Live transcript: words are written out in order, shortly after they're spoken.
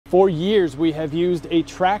For years, we have used a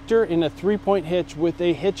tractor and a 3-point hitch with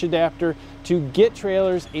a hitch adapter to get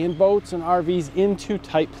trailers and boats and RVs into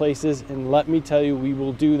tight places, and let me tell you, we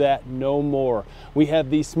will do that no more. We have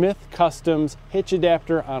the Smith Customz hitch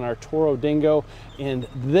adapter on our Toro Dingo, and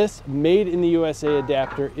this made in the USA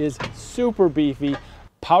adapter is super beefy,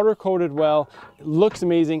 powder coated well, looks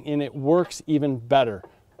amazing, and it works even better.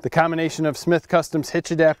 The combination of Smith Customz hitch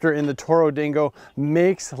adapter and the Toro Dingo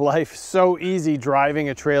makes life so easy driving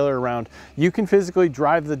a trailer around. You can physically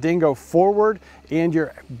drive the Dingo forward and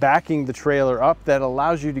you're backing the trailer up. That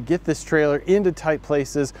allows you to get this trailer into tight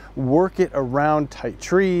places, work it around tight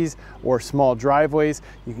trees or small driveways.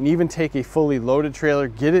 You can even take a fully loaded trailer,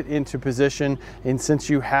 get it into position, and since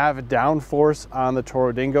you have downforce on the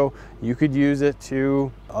Toro Dingo, you could use it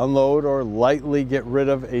to unload or lightly get rid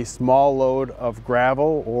of a small load of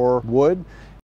gravel or wood.